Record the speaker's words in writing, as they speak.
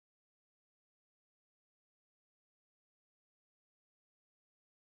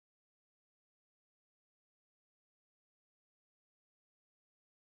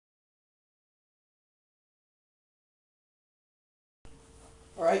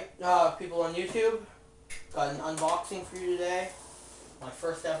Alright, people on YouTube, got an unboxing for you today. My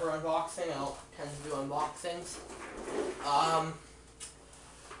first ever unboxing. I don't tend to do unboxings.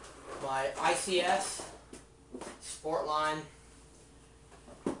 My ICS Sportline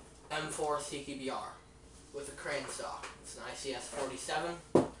M4 CQBR with a crane stock. It's an ICS-47.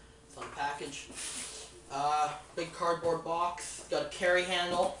 It's on the package. Big cardboard box. Got a carry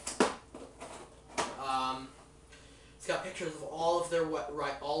handle. It's got pictures of all of their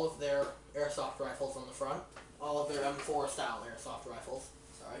airsoft rifles on the front. All of their M4 style airsoft rifles.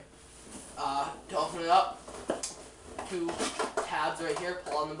 Sorry. To open it up, two tabs right here.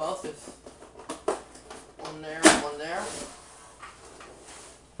 Pull on them both. There's one there and one there.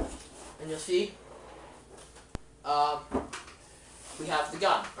 And you'll see we have the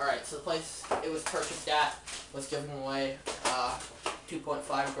gun. Alright, so the place it was purchased at was giving away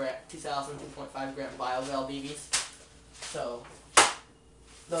 2.5 gram BIOVAL BBs. So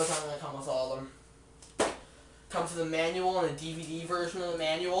those aren't going to come with all of them. Comes with a manual and a DVD version of the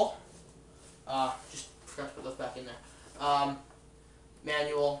manual. Just forgot to put those back in there.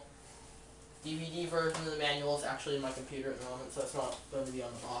 Manual. DVD version of the manual is actually in my computer at the moment, so it's not going to be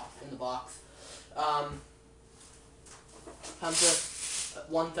on the box. Comes with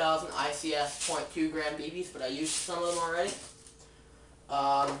 1,000 ICS 0.2 gram BBs, but I used some of them already.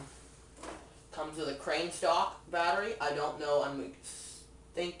 Comes with a crane stock battery. I don't know. I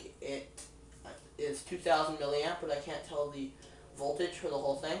think it is 2,000 milliamp, but I can't tell the voltage for the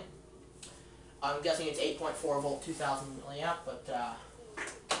whole thing. I'm guessing it's 8.4 volt, 2,000 milliamp, but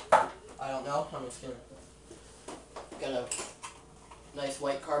I don't know. I'm just gonna get a nice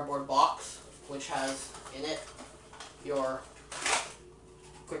white cardboard box, which has in it your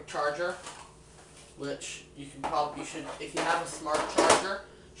quick charger, which you should, if you have a smart charger,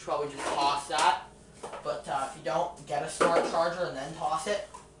 you should probably just toss that. But if you don't, get a smart charger and then toss it.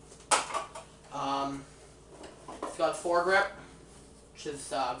 It's got a foregrip, which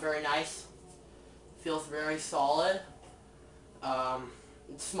is very nice. Feels very solid.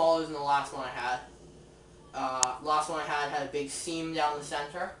 It's smaller than the last one I had. Last one I had a big seam down the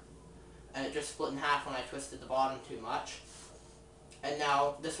center, and it just split in half when I twisted the bottom too much. And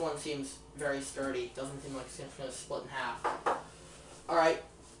now this one seems very sturdy. Doesn't seem like it's going to split in half. Alright,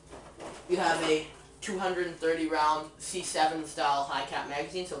 you have a 230 round C7 style high cap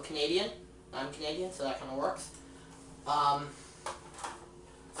magazine, so Canadian. I'm Canadian, so that kind of works. So I'm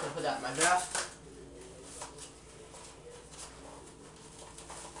going to put that in my vest.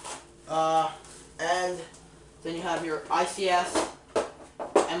 And then you have your ICS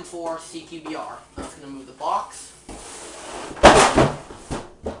M4 CQBR. I'm just going to move the box.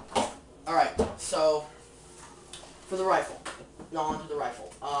 Alright, so for the rifle. Now onto the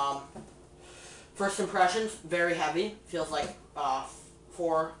rifle. First impressions, very heavy. Feels like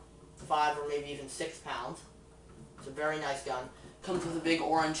 4, 5, or maybe even 6 pounds. It's a very nice gun. Comes with a big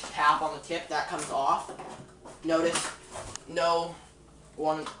orange cap on the tip. That comes off. Notice no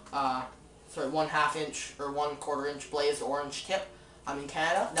 1/2 inch or 1/4 inch blazed orange tip. I'm in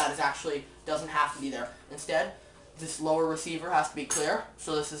Canada. That is actually doesn't have to be there. Instead, this lower receiver has to be clear.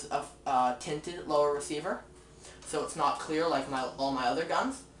 So this is a tinted lower receiver. So it's not clear like all my other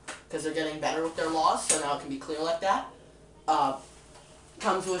guns, because they're getting better with their laws. So now it can be clear like that.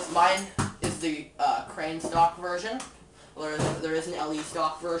 Comes with, mine is the crane stock version. There is an LE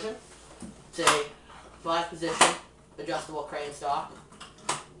stock version. It's a 5-position adjustable crane stock.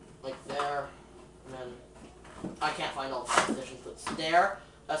 Like there, and then I can't find all the 5 positions, but it's there.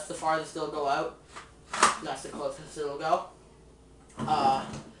 That's the farthest it'll go out. That's the closest it'll go.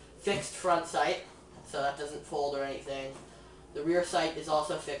 Fixed front sight, so that doesn't fold or anything. The rear sight is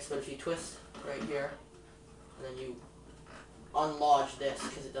also fixed, but if you twist right here, and then you unlodge this,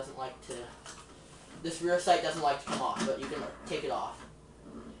 because it doesn't like to, this rear sight doesn't like to come off, but you can take it off.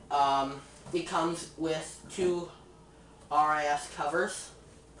 It comes with 2 RIS covers,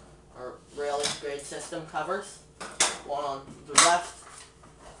 or rail integrated system covers. One on the left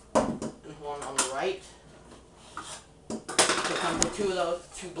and one on the right. So it comes with 2 of those,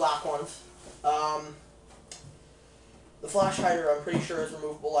 2 black ones. The flash hider I'm pretty sure is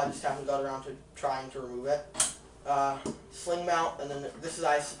removable. I just haven't got around to trying to remove it. Sling mount, and then this is,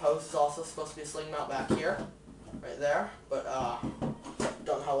 I suppose, is also supposed to be a sling mount back here, right there. But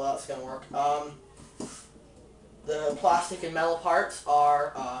don't know how well that's gonna work. The plastic and metal parts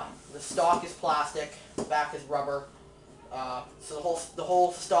are, the stock is plastic, the back is rubber, so the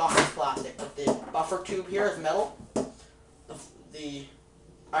whole stock is plastic, but the buffer tube here is metal.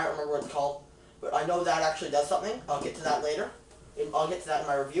 I don't remember what it's called, but I know that actually does something. I'll get to that later. I'll get to that in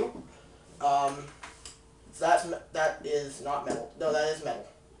my review. So that is not metal. No, that is metal,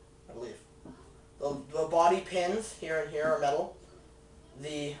 I believe. The body pins here and here are metal.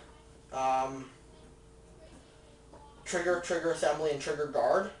 The trigger assembly and trigger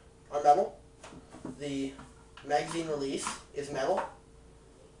guard are metal. The magazine release is metal.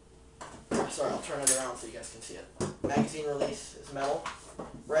 Sorry, I'll turn it around so you guys can see it. Magazine release is metal.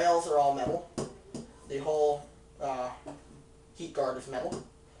 Rails are all metal. The whole heat guard is metal.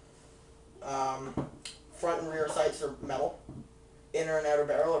 Front and rear sights are metal. Inner and outer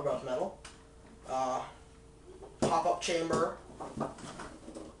barrel are both metal. Pop-up chamber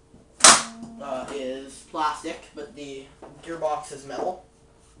is plastic, but the gearbox is metal.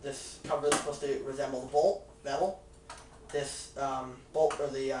 This cover is supposed to resemble the bolt, metal. This bolt, or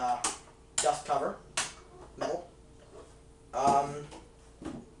the dust cover, metal.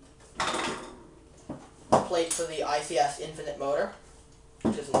 Plate for the ICS Infinite motor,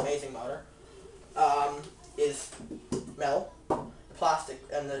 which is an amazing motor, is metal. Plastic,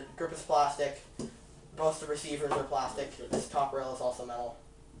 and the grip is plastic. Both the receivers are plastic. This top rail is also metal,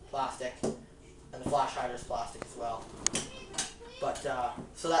 plastic, and the flash hider is plastic as well. But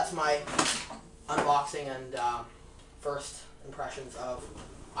so that's my unboxing and first impressions of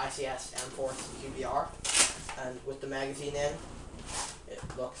ICS M-Force QBR. And with the magazine in, it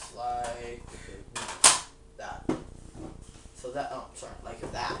looks like that. So that, oh, sorry, like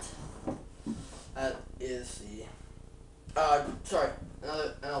that. That is the, sorry, and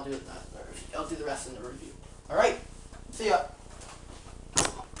I'll do the rest in the review. Alright, see ya.